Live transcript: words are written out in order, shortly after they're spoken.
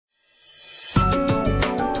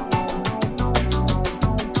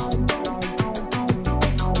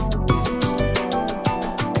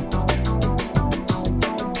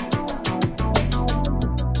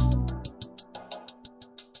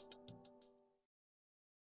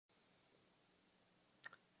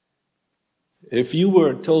If you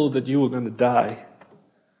were told that you were going to die,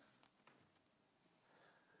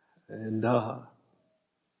 and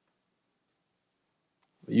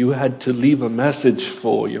you had to leave a message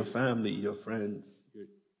for your family, your friends, your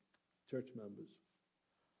church members,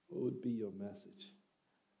 what would be your message?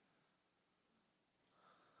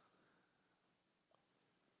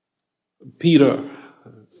 Peter,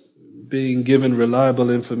 being given reliable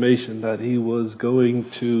information that he was going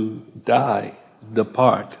to die,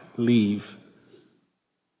 depart, leave,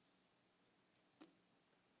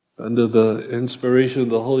 under the inspiration of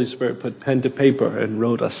the Holy Spirit, put pen to paper and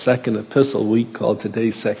wrote a second epistle we call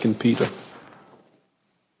today 2 Peter.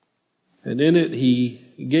 And in it he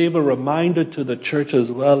gave a reminder to the church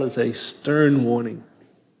as well as a stern warning.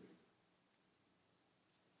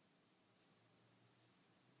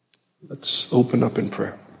 Let's open up in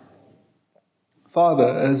prayer.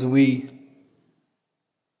 Father, as we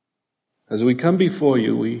come before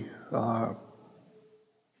you,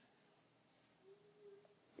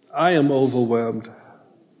 I am overwhelmed.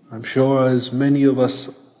 I'm sure as many of us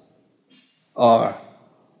are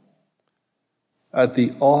at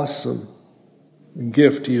the awesome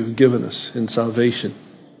gift you've given us in salvation.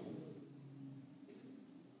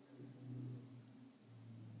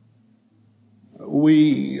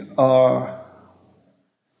 We are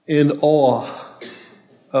in awe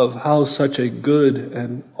of how such a good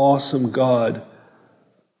and awesome God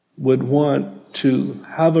would want to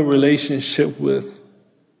have a relationship with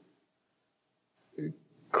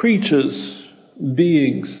creatures,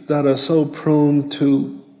 beings that are so prone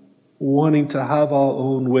to wanting to have our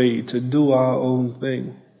own way, to do our own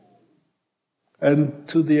thing. And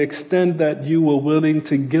to the extent that you were willing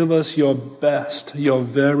to give us your best, your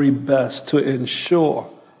very best, to ensure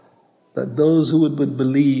that those who would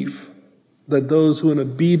believe, that those who in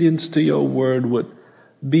obedience to your word would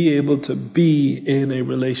be able to be in a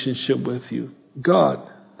relationship with you. God,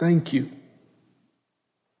 thank you.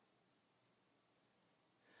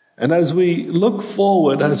 And as we look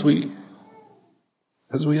forward, as we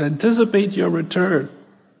anticipate your return,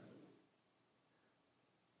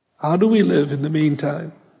 how do we live in the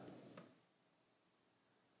meantime?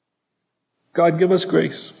 God, give us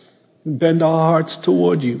grace. Bend our hearts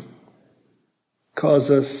toward you.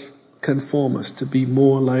 Conform us to be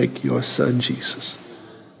more like your Son, Jesus.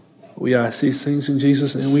 We ask these things in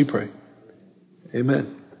Jesus' name we pray.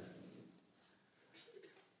 Amen.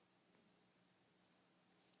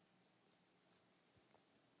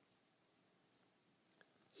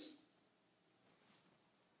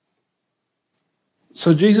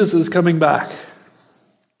 So Jesus is coming back.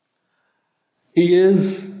 He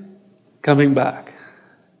is coming back.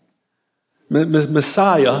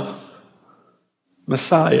 Messiah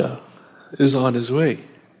is on his way.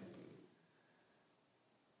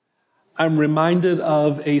 I'm reminded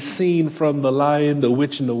of a scene from The Lion, the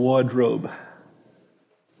Witch, and the Wardrobe,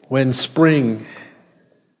 when spring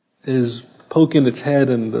is poking its head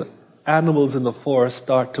and the animals in the forest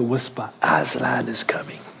start to whisper, Aslan is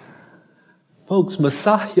coming. Folks,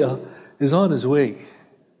 Messiah is on his way.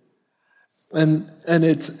 And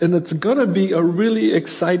it's going to be a really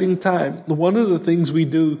exciting time. One of the things we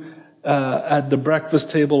do at the breakfast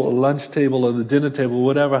table or lunch table or the dinner table,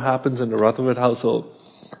 whatever happens in the Rutherford household,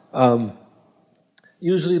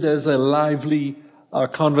 usually there's a lively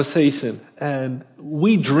conversation. And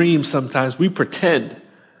we dream sometimes, we pretend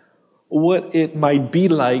what it might be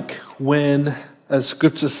like when, as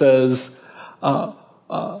Scripture says,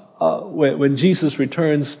 when Jesus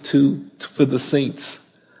returns for the saints.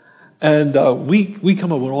 And we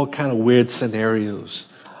come up with all kind of weird scenarios.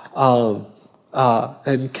 And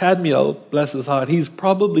Cadmiel, bless his heart, he's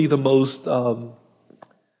probably the most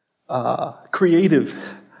creative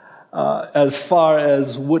as far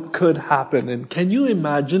as what could happen. And can you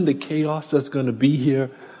imagine the chaos that's going to be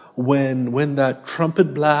here when that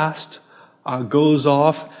trumpet blast goes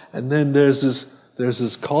off, and then there's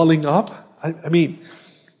this calling up? I mean,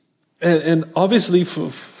 and obviously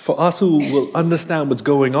for us who will understand what's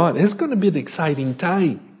going on, it's going to be an exciting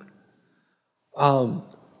time. For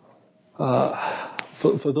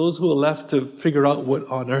those who are left to figure out what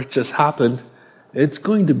on earth just happened, it's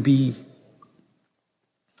going to be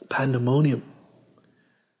pandemonium.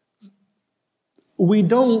 We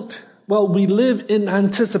live in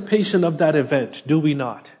anticipation of that event, do we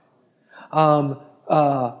not? There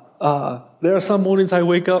are some mornings I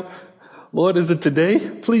wake up, Lord, is it today?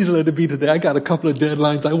 Please let it be today. I got a couple of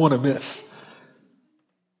deadlines I want to miss.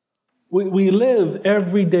 We live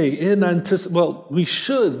every day in anticipation. Well, we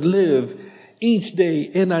should live each day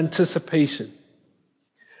in anticipation.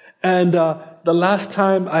 And the last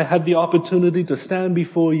time I had the opportunity to stand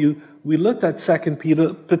before you, we looked at 2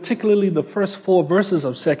 Peter, particularly the first 4 verses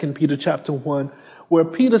of 2 Peter chapter 1, where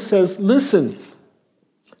Peter says, listen,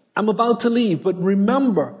 I'm about to leave, but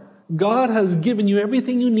remember, God has given you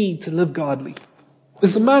everything you need to live godly.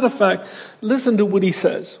 As a matter of fact, listen to what he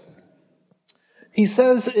says. He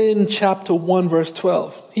says in chapter 1, verse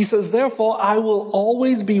 12, he says, therefore, I will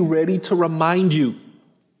always be ready to remind you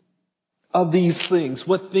of these things.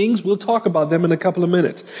 What things? We'll talk about them in a couple of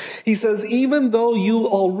minutes. He says, even though you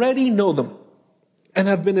already know them and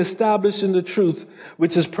have been established in the truth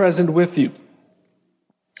which is present with you.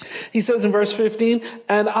 He says in verse 15,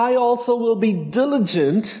 and I also will be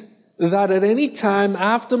diligent that at any time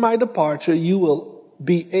after my departure, you will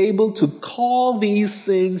be able to call these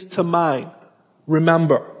things to mind.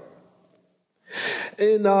 Remember.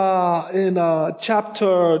 In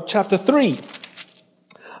chapter 3,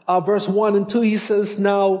 verse 1 and 2, he says,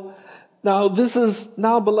 now this is,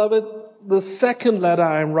 now beloved, the second letter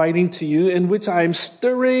I am writing to you, in which I am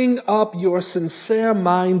stirring up your sincere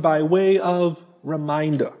mind by way of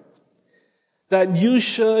reminder, that you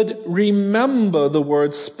should remember the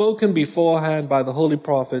words spoken beforehand by the holy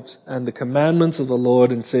prophets and the commandments of the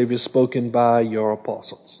Lord and Savior spoken by your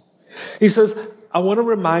apostles. He says, I want to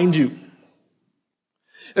remind you.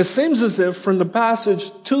 It seems as if from the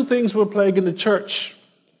passage, 2 things were plaguing the church: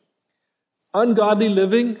 ungodly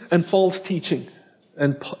living and false teaching.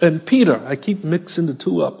 And Peter, I keep mixing the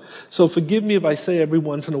 2 up. So forgive me if I say every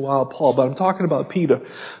once in a while Paul, but I'm talking about Peter.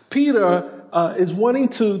 Peter is wanting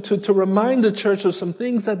to remind the church of some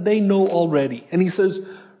things that they know already. And he says,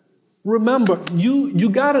 remember, you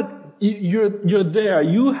got it. You're there.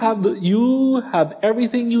 You have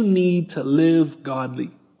everything you need to live godly.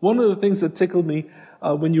 One of the things that tickled me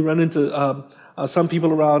when you run into some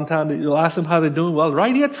people around town, you'll ask them how they're doing. Well,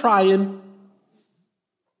 right here trying.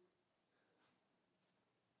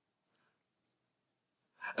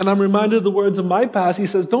 And I'm reminded of the words of my past. He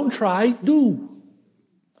says, don't try, do.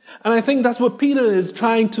 And I think that's what Peter is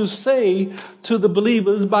trying to say to the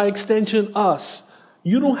believers, by extension us.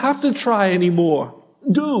 You don't have to try anymore.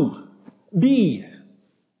 Do. Be.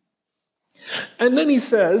 And then he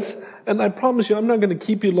says, and I promise you, I'm not going to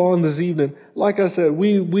keep you long this evening. Like I said,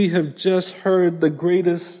 we have just heard the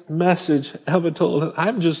greatest message ever told.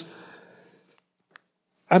 I'm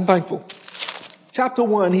thankful. Chapter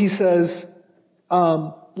 1, he says,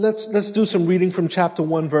 let's do some reading from chapter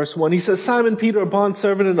 1, verse 1. He says, Simon Peter, a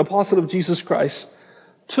bondservant and apostle of Jesus Christ,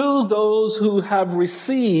 to those who have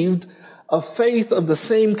received a faith of the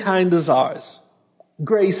same kind as ours.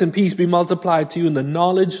 Grace and peace be multiplied to you in the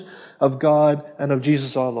knowledge of God and of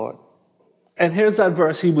Jesus our Lord. And here's that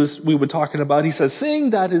verse we were talking about. He says, seeing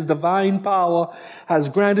that his divine power has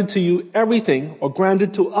granted to you everything, or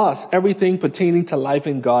granted to us everything pertaining to life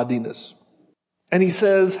and godliness. And he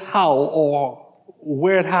says how, or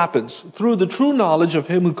where it happens, through the true knowledge of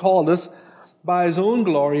him who called us by his own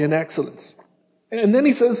glory and excellence. And then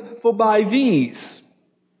he says, for by these,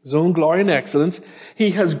 his own glory and excellence,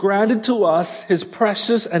 he has granted to us his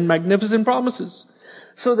precious and magnificent promises,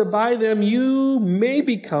 so that by them you may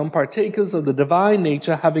become partakers of the divine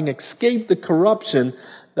nature, having escaped the corruption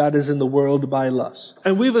that is in the world by lust.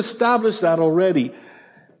 And we've established that already.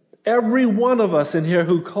 Every one of us in here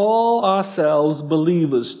who call ourselves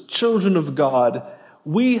believers, children of God,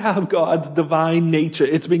 we have God's divine nature.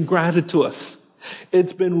 It's been granted to us.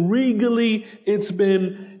 It's been regally, it's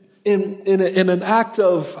been in an act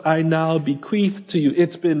of, I now bequeath to you.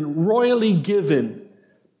 It's been royally given.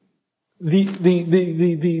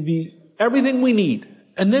 The everything we need.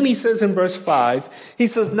 And then he says in verse 5, he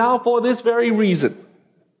says, now for this very reason,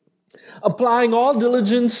 applying all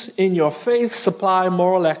diligence in your faith, supply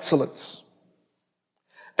moral excellence.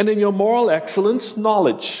 And in your moral excellence,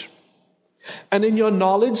 knowledge. And in your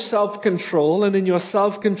knowledge, self-control. And in your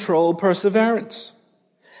self-control, perseverance.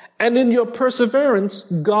 And in your perseverance,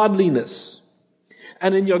 godliness.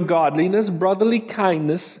 And in your godliness, brotherly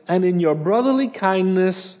kindness. And in your brotherly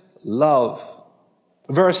kindness, love.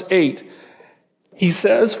 Verse 8, he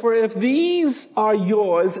says, for if these are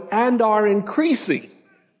yours and are increasing,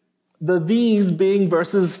 the these being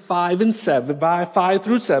verses 5 and 7, by 5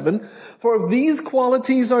 through 7, for if these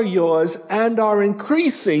qualities are yours and are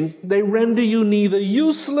increasing, they render you neither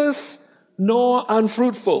useless nor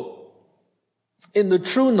unfruitful in the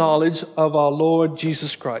true knowledge of our Lord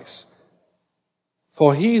Jesus Christ.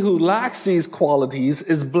 For he who lacks these qualities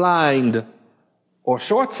is blind or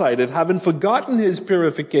short-sighted, having forgotten his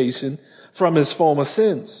purification from his former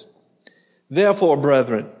sins. Therefore,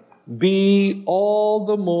 brethren, be all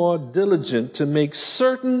the more diligent to make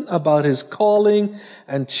certain about his calling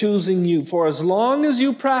and choosing you. For as long as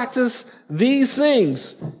you practice these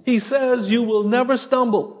things, he says, you will never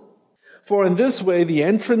stumble. For in this way, the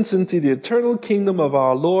entrance into the eternal kingdom of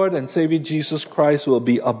our Lord and Savior Jesus Christ will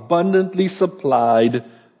be abundantly supplied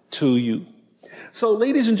to you. So,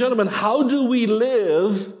 ladies and gentlemen, how do we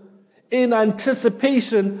live in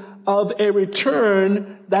anticipation of a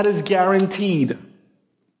return that is guaranteed?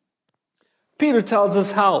 Peter tells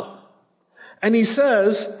us how. And he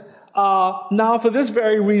says, now for this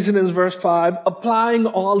very reason in verse 5, applying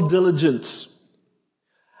all diligence.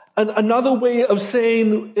 And another way of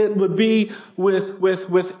saying it would be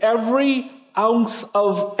with every ounce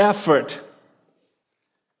of effort.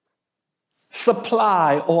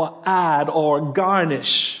 Supply or add or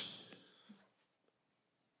garnish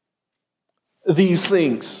these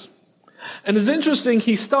things. And it's interesting,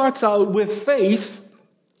 he starts out with faith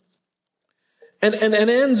and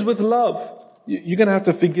ends with love. You're going to have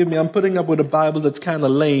to forgive me. I'm putting up with a Bible that's kind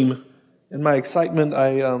of lame. In my excitement,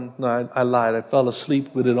 I lied. I fell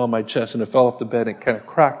asleep with it on my chest and it fell off the bed and kind of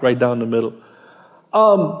cracked right down the middle.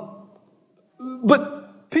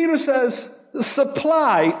 But Peter says,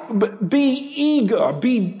 supply, be eager,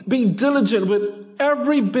 be diligent with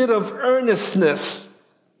every bit of earnestness.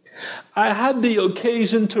 I had the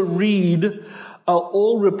occasion to read an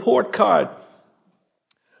old report card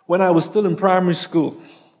when I was still in primary school.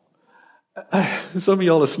 Some of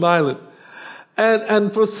y'all are smiling.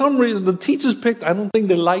 And for some reason, the teachers picked, I don't think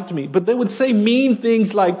they liked me, but they would say mean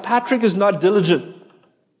things like, Patrick is not diligent.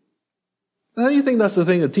 How do you think that's the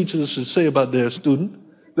thing that teachers should say about their student?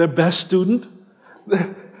 Their best student?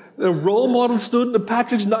 Their role model student, that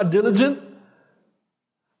Patrick's not diligent?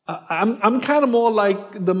 I'm kind of more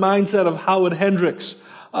like the mindset of Howard Hendricks.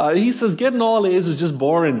 He says getting all A's is just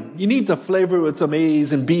boring. You need to flavor it with some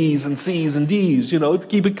A's and B's and C's and D's, to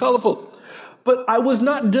keep it colorful. But I was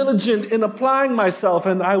not diligent in applying myself,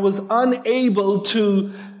 and I was unable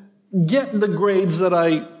to get the grades that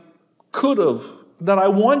I could have, that I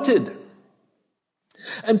wanted.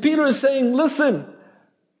 And Peter is saying, listen,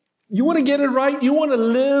 you want to get it right? You want to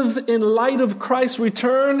live in light of Christ's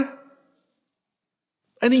return?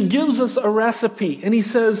 And he gives us a recipe, and he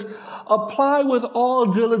says, apply with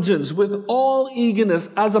all diligence, with all eagerness,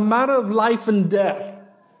 as a matter of life and death,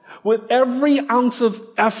 with every ounce of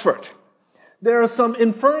effort. There are some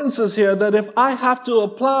inferences here that if I have to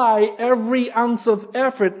apply every ounce of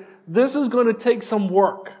effort, this is going to take some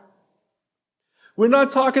work. We're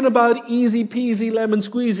not talking about easy peasy lemon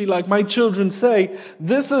squeezy like my children say.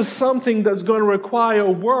 This is something that's going to require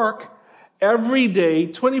work every day,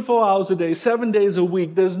 24 hours a day, 7 days a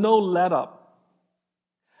week. There's no let up.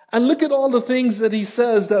 And look at all the things that he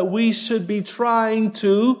says that we should be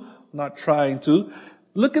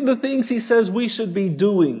look at the things he says we should be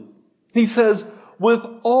doing. He says, with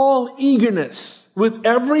all eagerness, with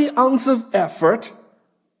every ounce of effort,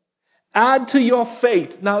 add to your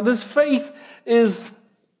faith. Now, this faith is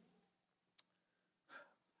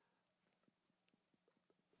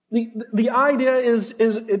the idea is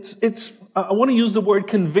it's I want to use the word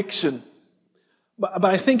conviction, but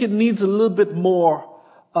I think it needs a little bit more.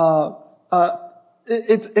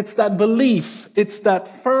 It's that belief, it's that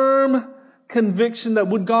firm conviction that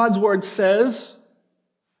what God's word says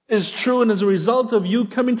is true, and as a result of you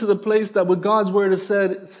coming to the place that what God's word has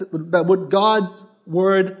said, that what God's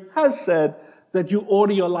word has said, that you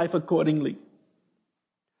order your life accordingly.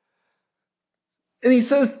 And he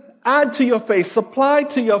says, add to your faith, supply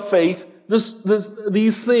to your faith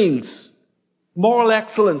these things. Moral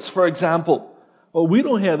excellence, for example. Well, we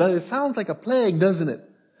don't hear that. It sounds like a plague, doesn't it?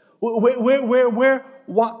 What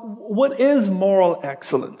is moral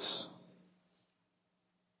excellence?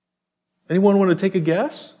 Anyone want to take a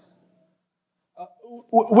guess?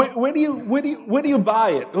 Where do you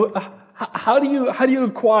buy it? How do you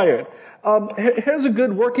acquire it? Here's a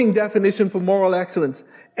good working definition for moral excellence.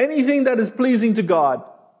 Anything that is pleasing to God.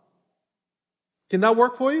 Can that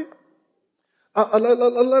work for you?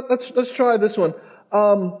 Let's try this one.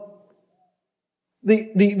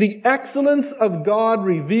 The excellence of God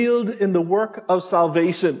revealed in the work of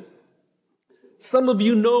salvation. Some of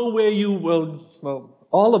you know where you will,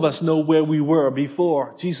 all of us know where we were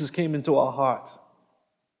before Jesus came into our hearts.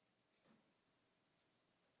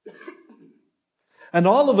 And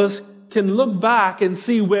all of us can look back and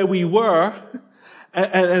see where we were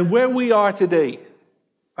and where we are today,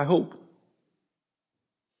 I hope.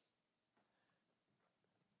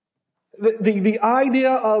 The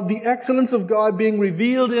idea of the excellence of God being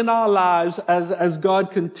revealed in our lives as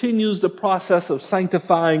God continues the process of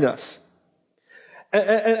sanctifying us.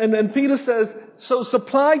 And Peter says, so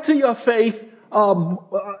supply to your faith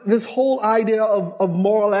this whole idea of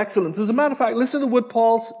moral excellence. As a matter of fact, listen to what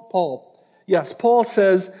Paul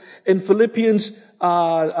says in Philippians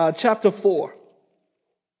chapter 4.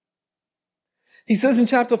 He says in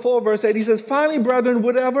chapter 4, verse 8, he says, finally, brethren,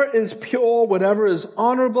 whatever is pure, whatever is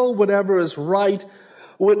honorable, whatever is right,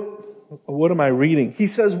 what am I reading? He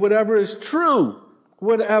says, whatever is true,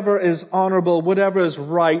 whatever is honorable, whatever is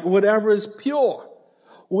right, whatever is pure,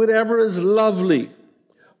 whatever is lovely,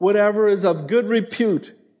 whatever is of good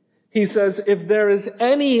repute. He says, if there is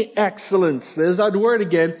any excellence, there's that word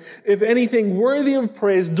again, if anything worthy of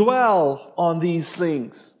praise, dwell on these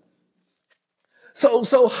things.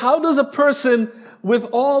 So how does a person with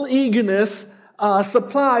all eagerness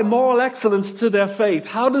supply moral excellence to their faith?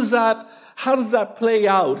 How does that play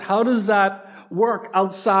out? How does that work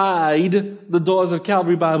outside the doors of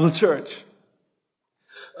Calvary Bible Church?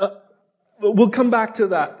 We'll come back to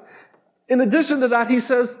that. In addition to that, he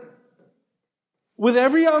says, with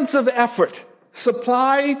every ounce of effort,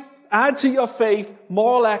 add to your faith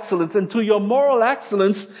moral excellence. And to your moral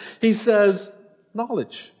excellence, he says,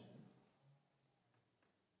 knowledge.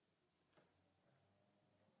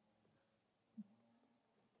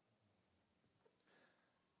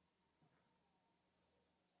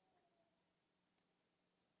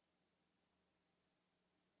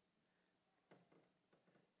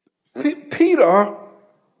 Peter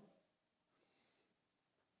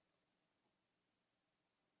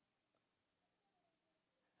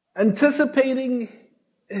anticipating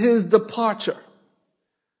his departure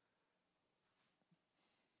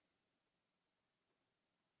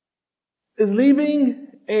is leaving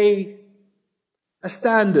a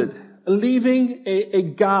standard, leaving a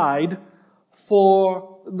guide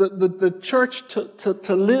for the church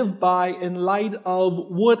to live by in light of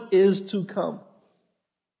what is to come.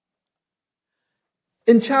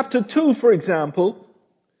 In chapter 2, for example,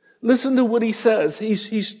 listen to what he says. He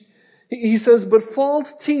says, but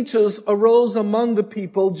false teachers arose among the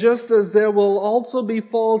people, just as there will also be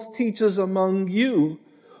false teachers among you,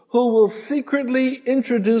 who will secretly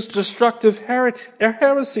introduce destructive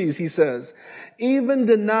heresies, he says, even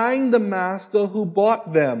denying the master who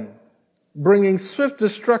bought them, bringing swift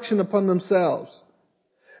destruction upon themselves.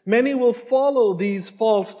 Many will follow these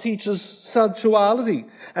false teachers' sensuality,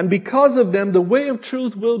 and because of them, the way of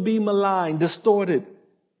truth will be maligned, distorted.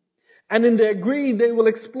 And in their greed, they will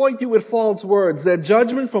exploit you with false words. Their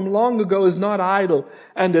judgment from long ago is not idle,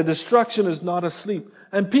 and their destruction is not asleep.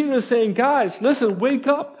 And Peter is saying, guys, listen, wake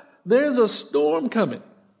up. There's a storm coming.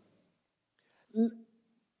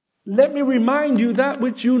 Let me remind you that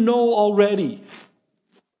which you know already.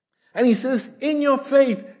 And he says, in your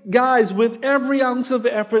faith, guys, with every ounce of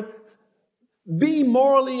effort, be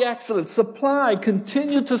morally excellent.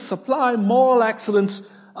 Continue to supply moral excellence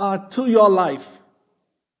to your life.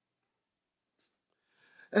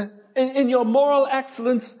 In your moral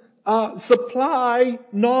excellence, supply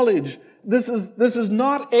knowledge. This is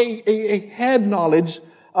not a head knowledge,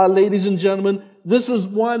 ladies and gentlemen. This is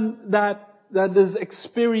one that is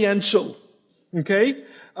experiential. Okay?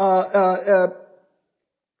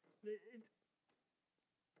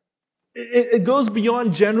 It goes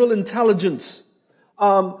beyond general intelligence.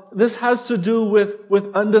 This has to do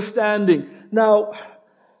with understanding. Now,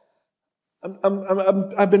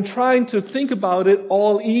 I've been trying to think about it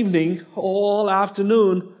all evening, all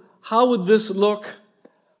afternoon. How would this look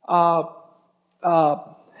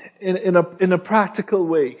in a practical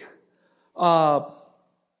way? I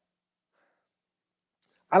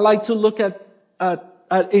like to look at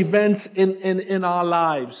events in our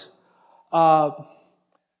lives.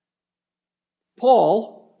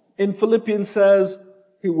 Paul in Philippians says,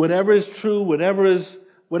 whatever is true,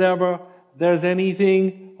 whatever, there's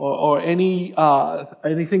anything or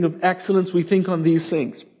anything of excellence, we think on these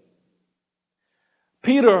things.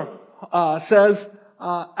 Peter says,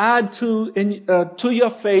 add to your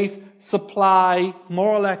faith, supply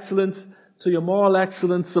moral excellence. To your moral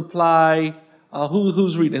excellence, supply,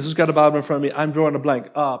 who's reading? Who's got a Bible in front of me? I'm drawing a blank.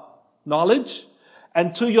 Knowledge.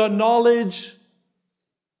 And to your knowledge,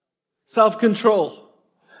 self-control.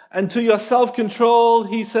 And to your self-control,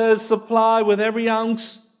 he says, supply with every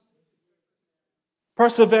ounce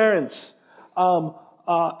perseverance.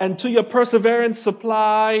 And to your perseverance,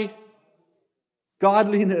 supply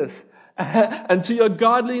godliness. And to your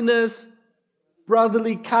godliness,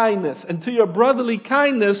 brotherly kindness. And to your brotherly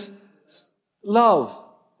kindness, love.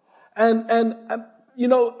 And I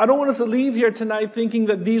don't want us to leave here tonight thinking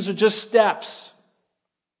that these are just steps.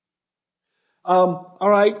 All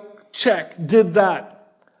right, check, did that.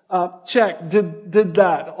 Check, did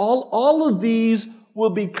that. All of these will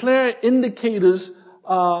be clear indicators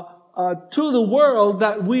to the world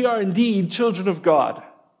that we are indeed children of God.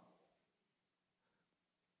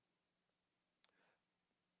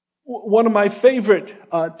 One of my favorite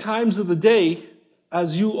times of the day,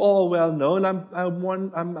 as you all well know, and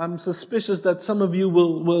I'm suspicious that some of you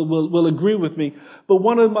will agree with me, but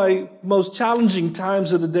one of my most challenging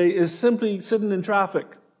times of the day is simply sitting in traffic.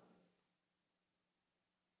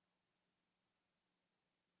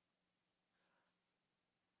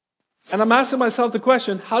 And I'm asking myself the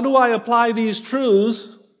question, how do I apply these truths?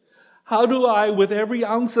 How do I, with every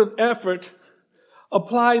ounce of effort,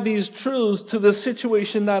 apply these truths to the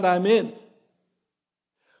situation that I'm in?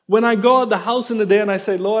 When I go out the house in the day and I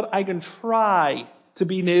say, Lord, I can try to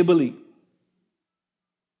be neighborly,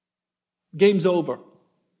 game's over.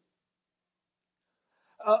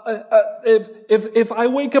 If I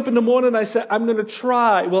wake up in the morning and I say, I'm going to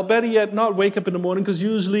try, well, better yet, not wake up in the morning, because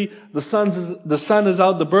usually the sun is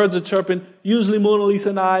out, the birds are chirping. Usually Mona Lisa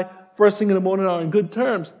and I, first thing in the morning, are in good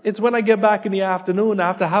terms. It's when I get back in the afternoon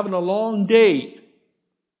after having a long day,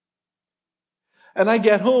 and I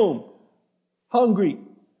get home hungry,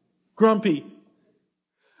 grumpy.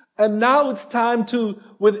 And now it's time to,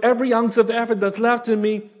 with every ounce of effort that's left in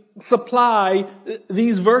me, supply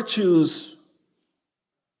these virtues.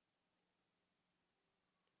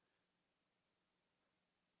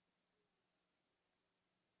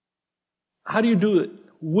 How do you do it?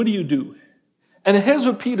 What do you do? And here's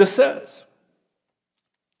what Peter says.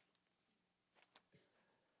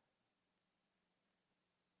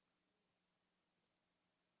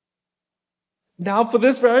 Now, for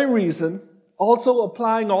this very reason, also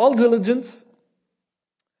applying all diligence,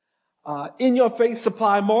 in your faith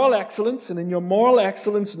supply moral excellence, and in your moral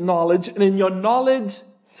excellence, knowledge, and in your knowledge,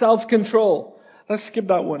 self-control. Let's skip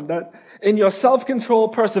that one. In your self-control,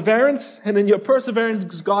 perseverance, and in your perseverance,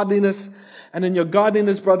 godliness, and in your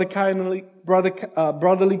godliness, brotherly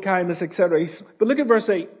kindness, etc. But look at verse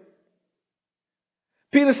 8.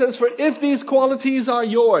 Peter says, for if these qualities are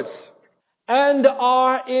yours, and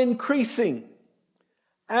are increasing,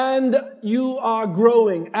 and you are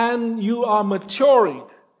growing, and you are maturing,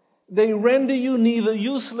 they render you neither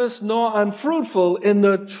useless nor unfruitful in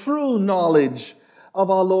the true knowledge of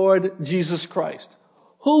our Lord Jesus Christ.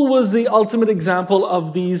 Who was the ultimate example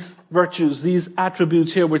of these virtues, these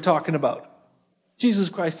attributes here we're talking about? Jesus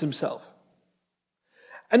Christ himself.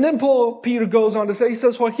 And then Peter goes on to say, he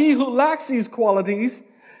says, for he who lacks these qualities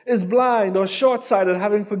is blind or short-sighted,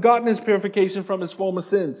 having forgotten his purification from his former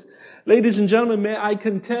sins. Ladies and gentlemen, may I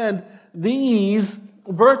contend, these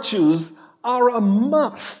virtues are a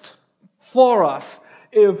must for us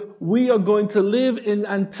if we are going to live in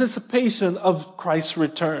anticipation of Christ's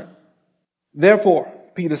return. Therefore,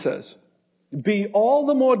 Peter says, be all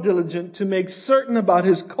the more diligent to make certain about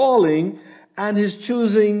his calling and his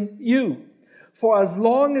choosing you. For as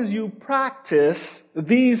long as you practice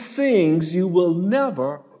these things, you will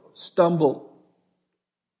never stumble.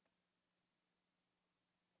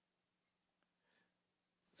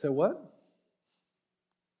 Say what?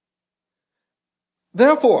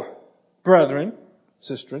 Therefore, brethren,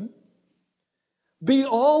 sistren, be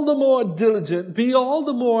all the more diligent, be all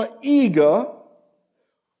the more eager,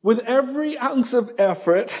 with every ounce of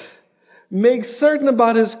effort, make certain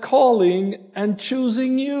about his calling and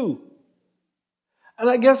choosing you. And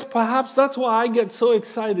I guess perhaps that's why I get so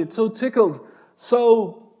excited, so tickled,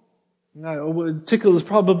 tickle is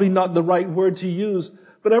probably not the right word to use,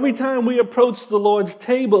 but every time we approach the Lord's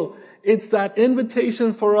table, it's that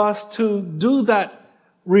invitation for us to do that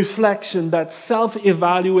reflection, that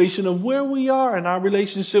self-evaluation of where we are in our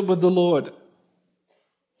relationship with the Lord.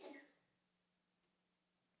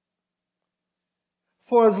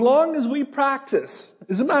 For as long as we practice,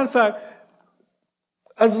 as a matter of fact,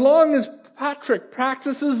 as long as Patrick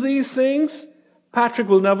practices these things, Patrick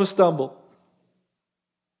will never stumble.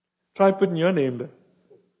 Try putting your name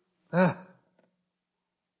there.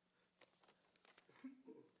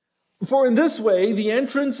 For in this way, the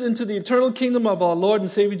entrance into the eternal kingdom of our Lord and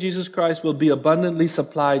Savior Jesus Christ will be abundantly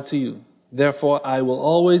supplied to you. Therefore, I will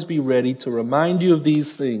always be ready to remind you of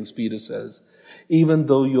these things, Peter says, even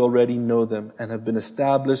though you already know them and have been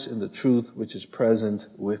established in the truth which is present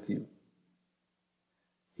with you.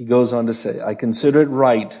 He goes on to say, I consider it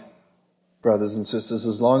right, brothers and sisters,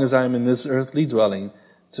 as long as I am in this earthly dwelling,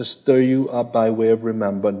 to stir you up by way of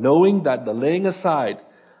remember, knowing that the laying aside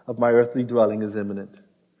of my earthly dwelling is imminent.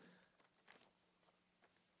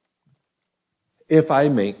 If I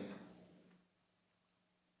may,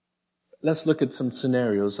 let's look at some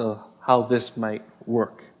scenarios of how this might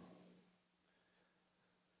work.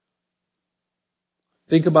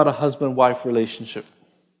 Think about a husband-wife relationship.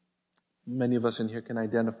 Many of us in here can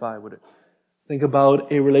identify with it. Think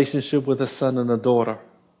about a relationship with a son and a daughter.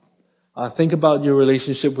 Think about your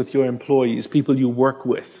relationship with your employees, people you work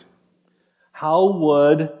with. How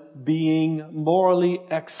would being morally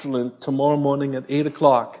excellent tomorrow morning at 8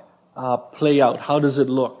 o'clock play out? How does it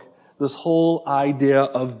look? This whole idea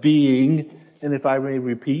of being, and if I may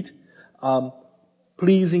repeat,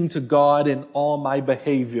 pleasing to God in all my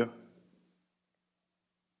behavior.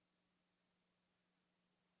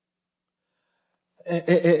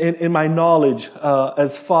 In my knowledge,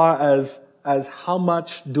 as far as how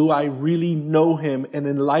much do I really know Him, and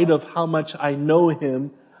in light of how much I know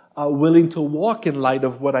Him, willing to walk in light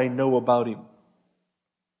of what I know about Him.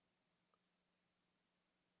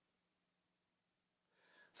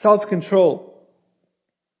 Self-control.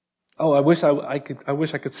 Oh, I wish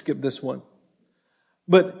I could skip this one.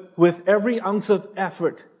 But with every ounce of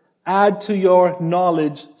effort, add to your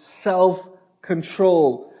knowledge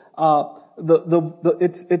self-control.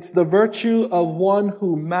 It's the virtue of one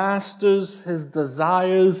who masters his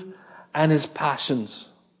desires and his passions.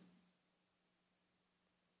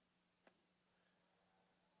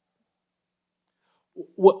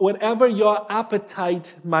 Whatever your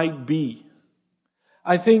appetite might be.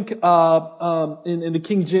 I think in the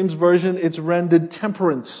King James Version it's rendered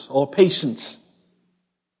temperance or patience.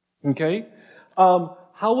 Okay?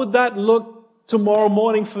 How would that look tomorrow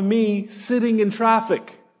morning for me sitting in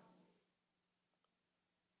traffic?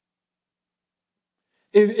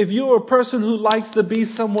 If you're a person who likes to be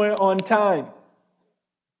somewhere on time,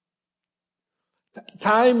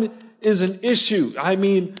 time is an issue. I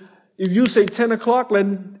mean, if you say 10 o'clock,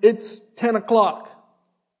 then it's 10 o'clock.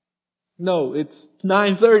 No, it's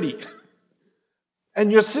 9:30.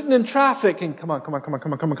 And you're sitting in traffic and come on.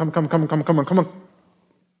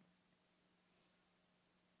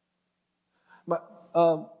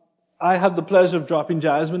 I have the pleasure of dropping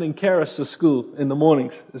Jasmine and Karis to school in the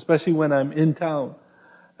mornings, especially when I'm in town.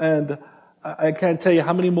 And I can't tell you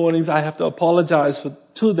how many mornings I have to apologize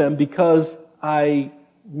to them because I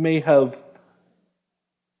may have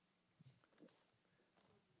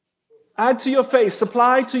add to your faith,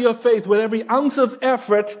 supply to your faith with every ounce of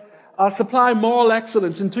effort, supply moral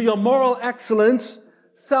excellence. And to your moral excellence,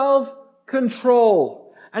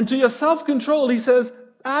 self-control. And to your self-control, he says,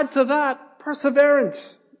 add to that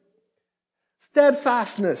perseverance,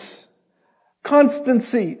 steadfastness,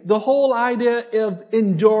 constancy, the whole idea of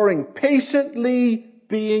enduring, patiently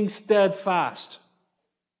being steadfast.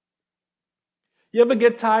 You ever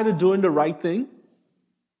get tired of doing the right thing?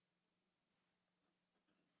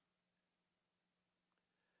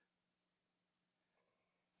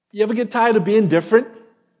 You ever get tired of being different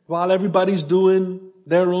while everybody's doing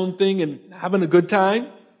their own thing and having a good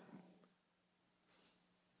time?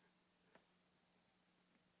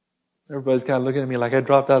 Everybody's kind of looking at me like I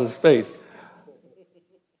dropped out of space.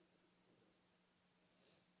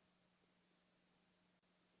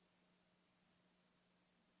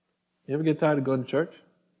 You ever get tired of going to church?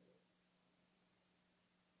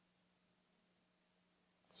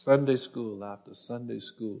 Sunday school after Sunday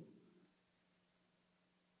school.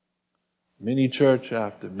 Mini church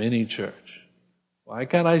after mini church. Why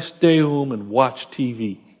can't I stay home and watch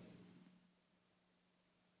TV?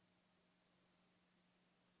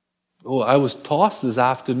 Oh, I was tossed this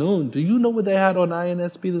afternoon. Do you know what they had on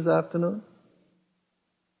INSP this afternoon?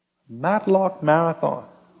 Matlock Marathon.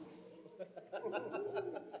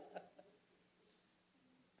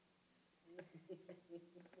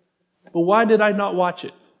 But why did I not watch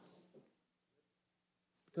it?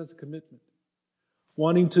 Because of commitment.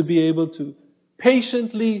 Wanting to be able to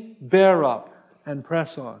patiently bear up and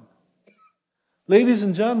press on. Ladies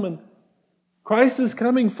and gentlemen, Christ is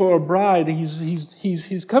coming for a bride.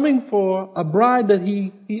 He's coming for a bride that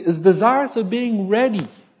he is desirous of being ready.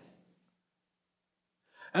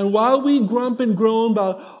 And while we grump and groan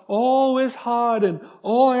about, oh, it's hard, and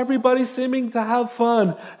oh, everybody's seeming to have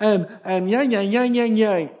fun, and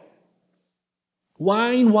yang.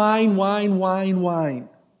 Wine.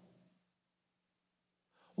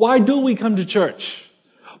 Why do we come to church?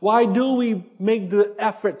 Why do we make the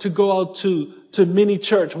effort to go out to mini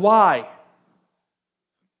church? Why?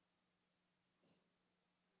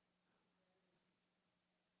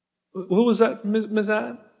 Who was that, Ms.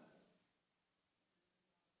 Ann?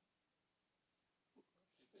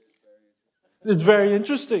 It's very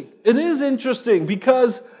interesting. It is interesting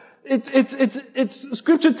because it's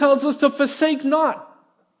Scripture tells us to forsake not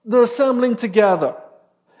the assembling together.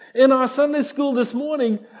 In our Sunday school this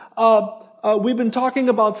morning, we've been talking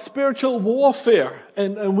about spiritual warfare,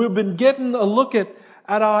 and we've been getting a look at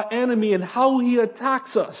our enemy and how he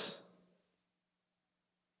attacks us.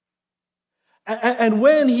 And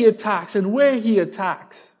when he attacks and where he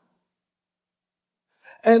attacks.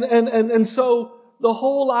 And so the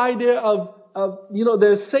whole idea of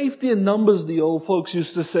there's safety in numbers, the old folks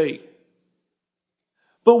used to say.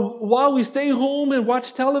 But while we stay home and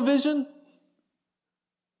watch television,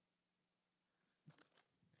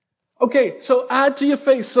 okay, so add to your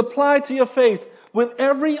faith, supply to your faith with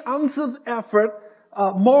every ounce of effort,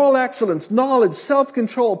 moral excellence, knowledge,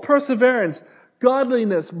 self-control, perseverance,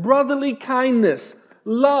 godliness, brotherly kindness,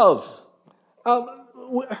 love.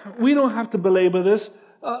 We don't have to belabor this.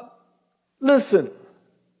 Listen.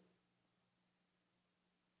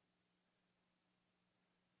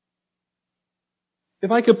 If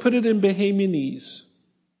I could put it in Bahamianese,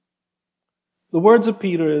 the words of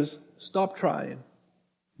Peter is, stop trying,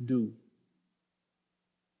 do.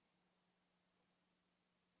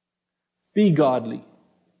 Be godly.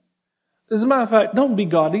 As a matter of fact, don't be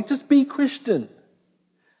godly, just be Christian.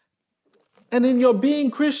 And in your being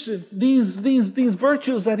Christian, these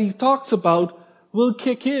virtues that he talks about will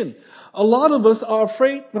kick in. A lot of us are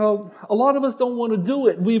afraid, a lot of us don't want to do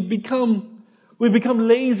it. We've become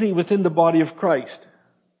lazy within the body of Christ.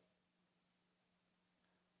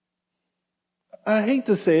 I hate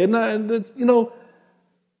to say it, and it's,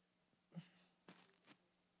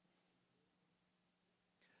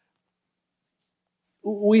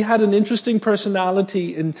 we had an interesting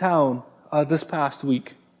personality in town this past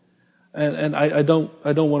week, and I don't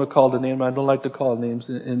want to call the name. I don't like to call names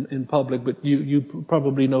in public, but you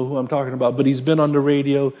probably know who I'm talking about. But he's been on the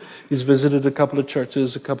radio. He's visited a couple of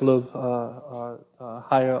churches, a couple of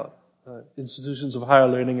higher institutions of higher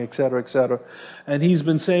learning, et cetera, and he's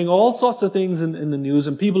been saying all sorts of things in the news,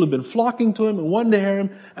 and people have been flocking to him and wanting to hear him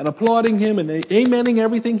and applauding him and amening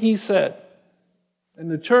everything he said, and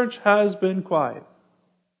the church has been quiet.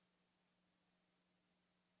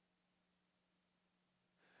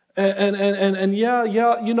 And yeah,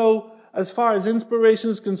 as far as inspiration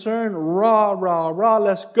is concerned, rah,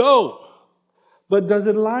 let's go. But does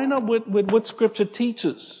it line up with what Scripture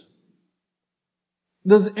teaches?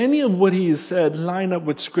 Does any of what he has said line up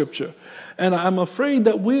with Scripture? And I'm afraid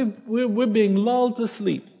that we're being lulled to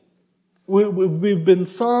sleep. We've been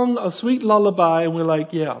sung a sweet lullaby, and we're like,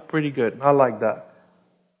 yeah, pretty good. I like that.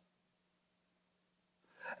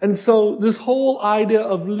 And so this whole idea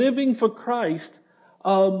of living for Christ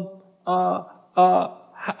has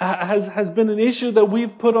been an issue that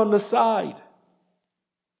we've put on the side.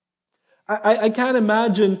 I can't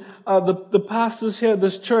imagine the pastors here at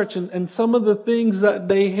this church and some of the things that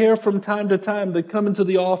they hear from time to time that come into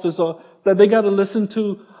the office or that they got to listen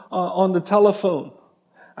to on the telephone.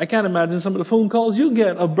 I can't imagine some of the phone calls you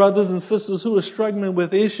get of brothers and sisters who are struggling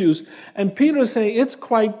with issues. And Peter is saying it's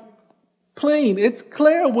quite plain. It's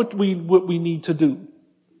clear what we need to do.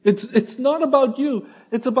 It's not about you.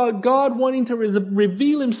 It's about God wanting to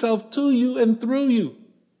reveal himself to you and through you.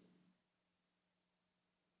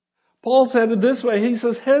 Paul said it this way. He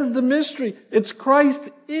says, here's the mystery. It's Christ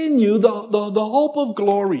in you, the hope of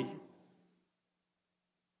glory.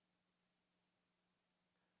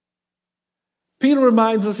 Peter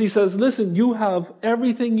reminds us, he says, listen, you have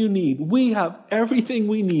everything you need. We have everything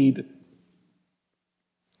we need.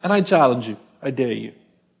 And I challenge you. I dare you.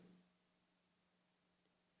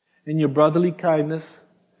 In your brotherly kindness,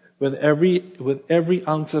 with every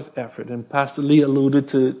ounce of effort. And Pastor Lee alluded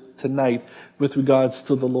to tonight with regards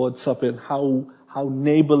to the Lord's Supper and how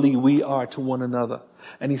neighborly we are to one another.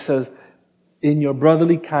 And he says, in your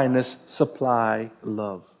brotherly kindness, supply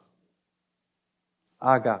love.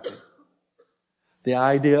 Agape. The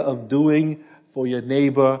idea of doing for your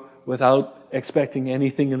neighbor without expecting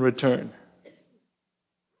anything in return.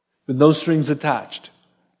 With no strings attached.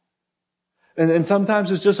 And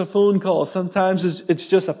sometimes it's just a phone call. Sometimes it's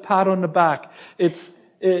just a pat on the back. It's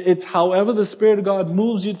however the Spirit of God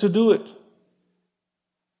moves you to do it.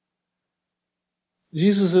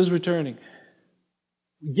 Jesus is returning.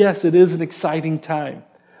 Yes, it is an exciting time.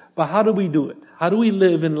 But how do we do it? How do we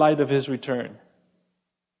live in light of his return?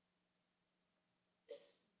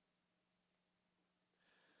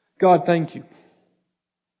 God, thank you.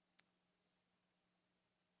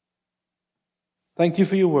 Thank you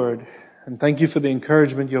for your word. And thank you for the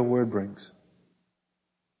encouragement your word brings.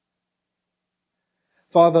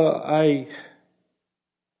 Father, I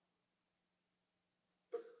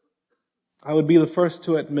would be the first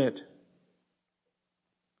to admit,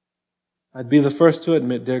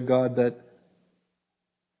 dear God, that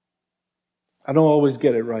I don't always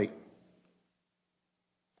get it right.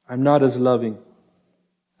 I'm not as loving.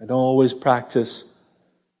 I don't always practice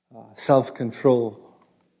self-control.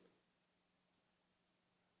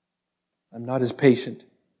 I'm not as patient.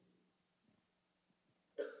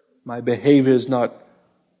 My behavior is not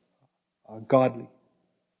godly.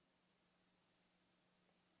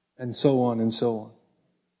 and so on and so on.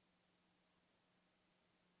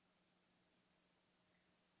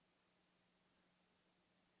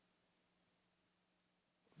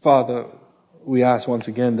 Father, we ask once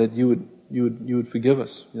again that you would forgive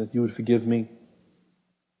us, that you would forgive me.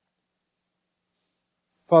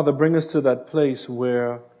 Father, bring us to that place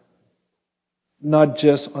where not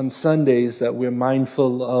just on Sundays that we're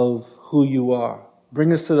mindful of who you are.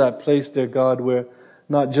 Bring us to that place, dear God, where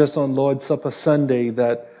not just on Lord's Supper Sunday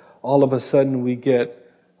that all of a sudden we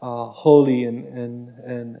get holy and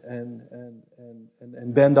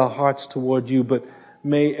bend our hearts toward you, but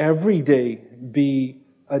may every day be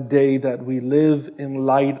a day that we live in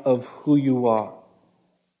light of who you are.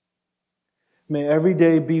 May every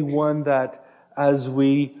day be one that as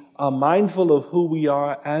we are mindful of who we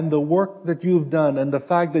are and the work that you've done and the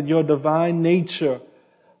fact that your divine nature,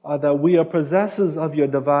 that we are possessors of your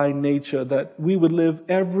divine nature, that we would live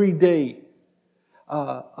every day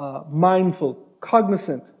mindful,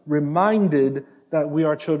 cognizant, reminded that we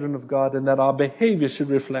are children of God and that our behavior should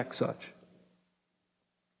reflect such.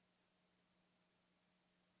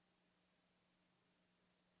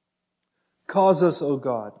 Cause us, O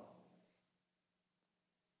God,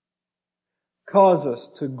 cause us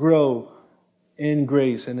to grow in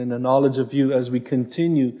grace and in the knowledge of you as we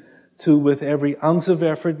continue to, with every ounce of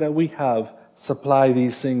effort that we have, supply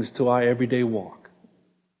these things to our everyday walk.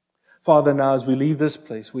 Father, now as we leave this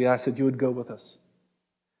place, we ask that you would go with us.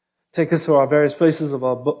 Take us to our various places of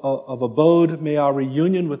abode. May our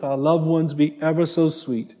reunion with our loved ones be ever so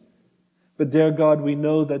sweet. But dear God, we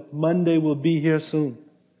know that Monday will be here soon,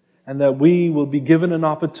 and that we will be given an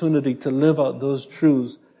opportunity to live out those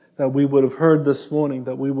truths that we would have heard this morning,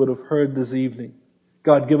 that we would have heard this evening.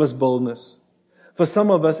 God, give us boldness. For some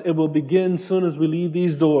of us, it will begin soon as we leave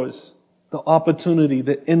these doors, the opportunity,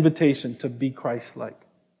 the invitation to be Christ-like.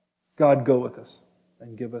 God, go with us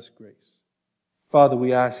and give us grace. Father,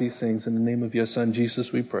 we ask these things in the name of your Son,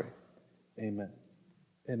 Jesus, we pray. Amen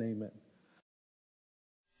and amen.